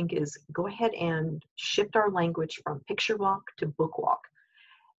I would think is go ahead and shift our language from picture walk to book walk.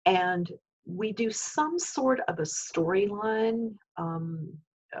 And we do some sort of a storyline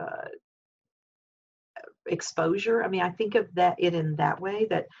exposure. I mean, I think of it in that way,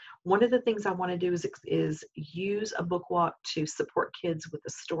 that one of the things I want to do is use a book walk to support kids with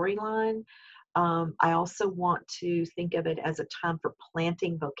a storyline. I also want to think of it as a time for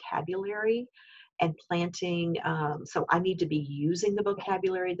planting vocabulary and planting. So I need to be using the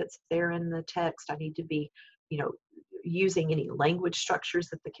vocabulary that's there in the text. I need to be, using any language structures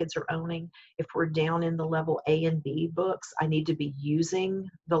that the kids are owning. If we're down in the level A and B books, I need to be using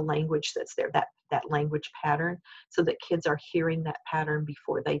the language that's there, that language pattern, so that kids are hearing that pattern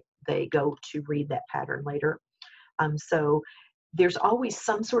before they go to read that pattern later. So there's always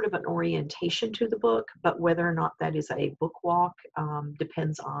some sort of an orientation to the book, but whether or not that is a book walk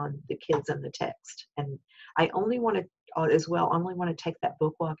depends on the kids and the text. And I only want to take that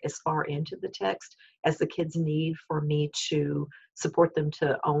book walk as far into the text as the kids need for me to support them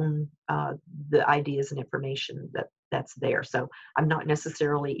to own the ideas and information that's there. So I'm not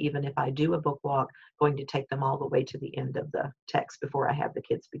necessarily, even if I do a book walk, going to take them all the way to the end of the text before I have the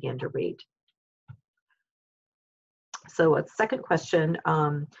kids begin to read. So a second question,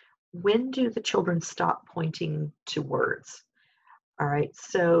 when do the children stop pointing to words? All right,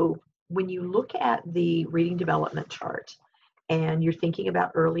 so when you look at the reading development chart and you're thinking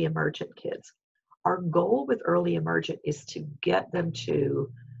about early emergent kids, our goal with early emergent is to get them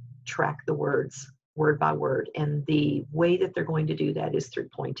to track the words word by word. And the way that they're going to do that is through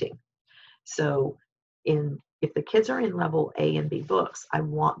pointing. So if the kids are in level A and B books, I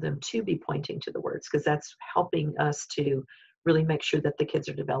want them to be pointing to the words, because that's helping us to really make sure that the kids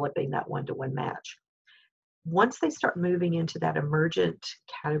are developing that one-to-one match. Once they start moving into that emergent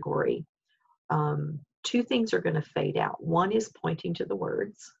category, 2 things are going to fade out. One is pointing to the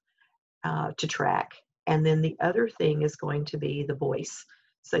words to track, and then the other thing is going to be the voice.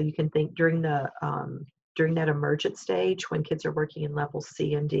 So you can think during that emergent stage, when kids are working in level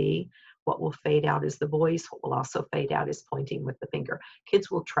C and D, what will fade out is the voice. What will also fade out is pointing with the finger. Kids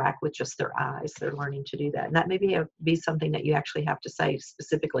will track with just their eyes. They're learning to do that. And that may be something that you actually have to say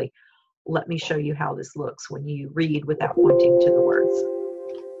specifically, let me show you how this looks when you read without pointing to the words.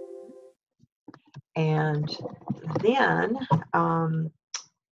 And then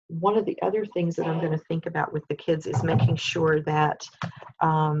one of the other things that I'm going to think about with the kids is making sure that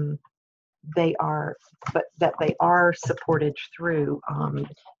they are supported through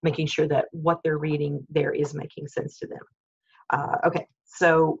making sure that what they're reading there is making sense to them. Okay,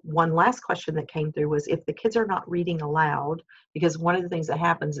 so one last question that came through was, if the kids are not reading aloud, because one of the things that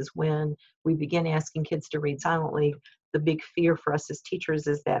happens is when we begin asking kids to read silently, the big fear for us as teachers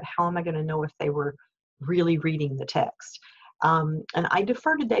is that, how am I going to know if they were really reading the text? And I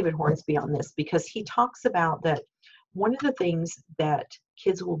defer to David Hornsby on this, because he talks about that one of the things that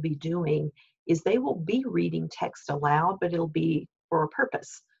kids will be doing is they will be reading text aloud, but it'll be for a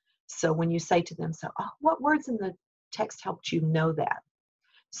purpose. So when you say to them, what words in the text helped you know that?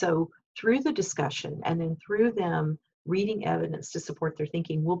 So through the discussion and then through them reading evidence to support their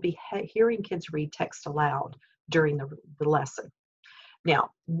thinking, we'll be hearing kids read text aloud during the lesson.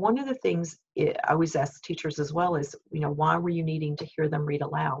 Now, one of the things I always ask teachers as well is, why were you needing to hear them read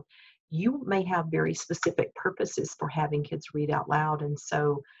aloud? You may have very specific purposes for having kids read out loud. And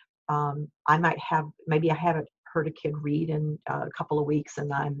so maybe I haven't heard a kid read in a couple of weeks,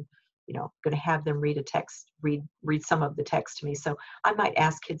 and I'm, going to have them read read some of the text to me. So I might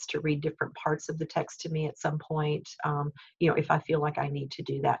ask kids to read different parts of the text to me at some point, if I feel like I need to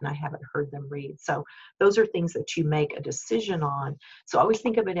do that and I haven't heard them read. So those are things that you make a decision on. So I always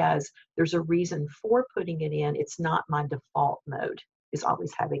think of it as there's a reason for putting it in. It's not my default mode, is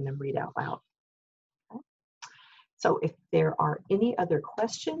always having them read out loud. Okay. So if there are any other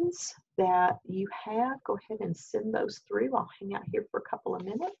questions that you have, go ahead and send those through. I'll hang out here for a couple of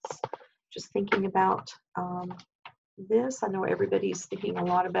minutes, just thinking about this. I know everybody's thinking a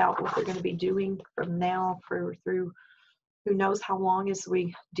lot about what they're going to be doing from now through who knows how long as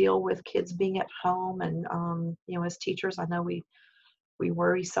we deal with kids being at home. And, you know, as teachers, I know we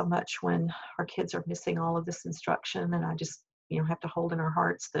worry so much when our kids are missing all of this instruction. And I just, you know, have to hold in our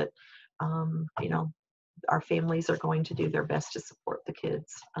hearts that, you know, our families are going to do their best to support the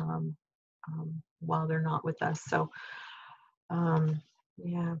kids while they're not with us. So,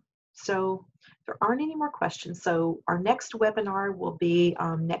 yeah. So there aren't any more questions. So our next webinar will be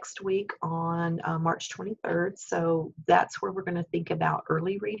next week on March 23rd. So that's where we're going to think about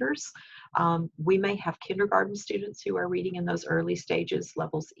early readers. We may have kindergarten students who are reading in those early stages,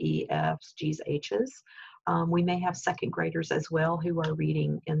 levels E, Fs, Gs, Hs. We may have second graders as well who are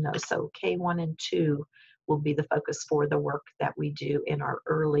reading in those. So K-1 and 2 will be the focus for the work that we do in our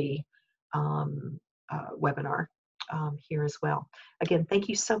early webinar here as well. Again, thank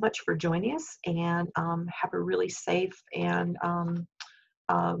you so much for joining us, and have a really safe and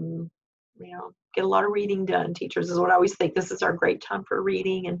you know, get a lot of reading done. Teachers is what I always think. This is our great time for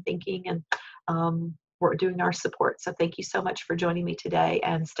reading and thinking, and we're doing our support. So thank you so much for joining me today,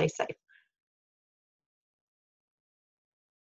 and stay safe.